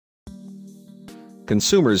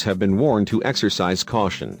consumers have been warned to exercise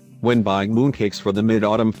caution when buying mooncakes for the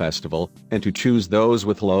Mid-Autumn Festival, and to choose those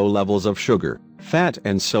with low levels of sugar, fat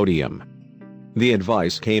and sodium. The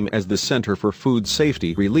advice came as the Center for Food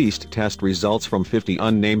Safety released test results from 50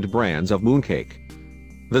 unnamed brands of mooncake.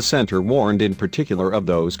 The center warned in particular of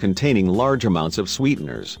those containing large amounts of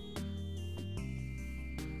sweeteners.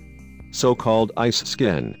 So-called ice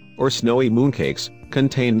skin, or snowy mooncakes,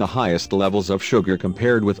 contain the highest levels of sugar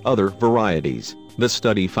compared with other varieties, the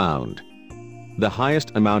study found. The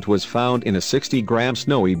highest amount was found in a 60-gram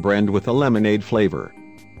snowy blend with a lemonade flavor.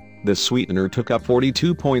 The sweetener took up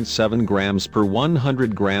 42.7 grams per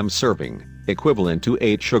 100-gram serving, equivalent to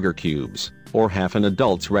 8 sugar cubes, or half an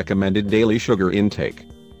adult's recommended daily sugar intake.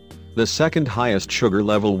 The second highest sugar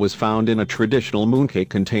level was found in a traditional mooncake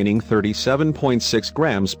containing 37.6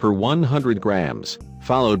 grams per 100 grams,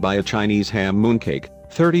 followed by a Chinese ham mooncake,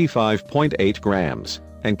 35.8 grams,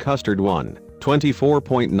 and custard one,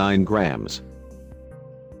 24.9 grams.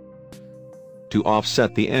 To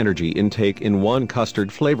offset the energy intake in one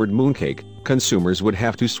custard-flavored mooncake, consumers would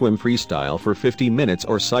have to swim freestyle for 50 minutes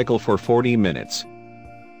or cycle for 40 minutes.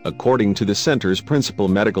 According to the center's principal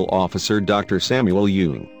medical officer Dr. Samuel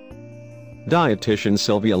Young. Dietitian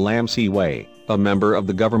Sylvia Lamsey-Way, a member of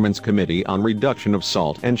the government's Committee on Reduction of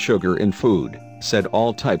Salt and Sugar in Food, said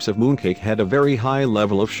all types of mooncake had a very high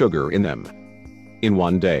level of sugar in them. In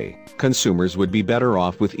one day, consumers would be better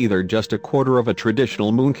off with either just a quarter of a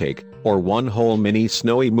traditional mooncake, or one whole mini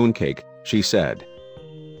snowy mooncake, she said.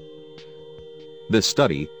 The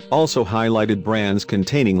study also highlighted brands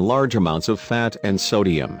containing large amounts of fat and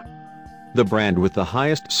sodium. The brand with the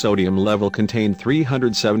highest sodium level contained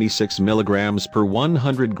 376 milligrams per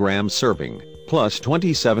 100 gram serving, plus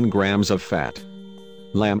 27 grams of fat.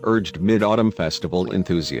 Lam urged Mid-Autumn Festival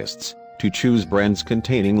enthusiasts to choose brands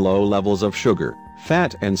containing low levels of sugar,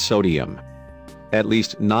 fat and sodium. At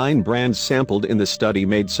least 9 brands sampled in the study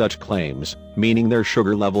made such claims, meaning their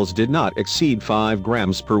sugar levels did not exceed 5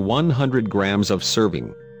 grams per 100 grams of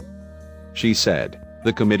serving. She said,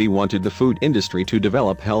 the committee wanted the food industry to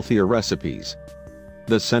develop healthier recipes.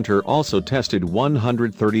 The center also tested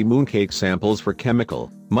 130 mooncake samples for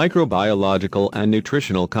chemical, microbiological and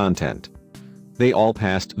nutritional content. They all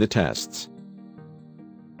passed the tests.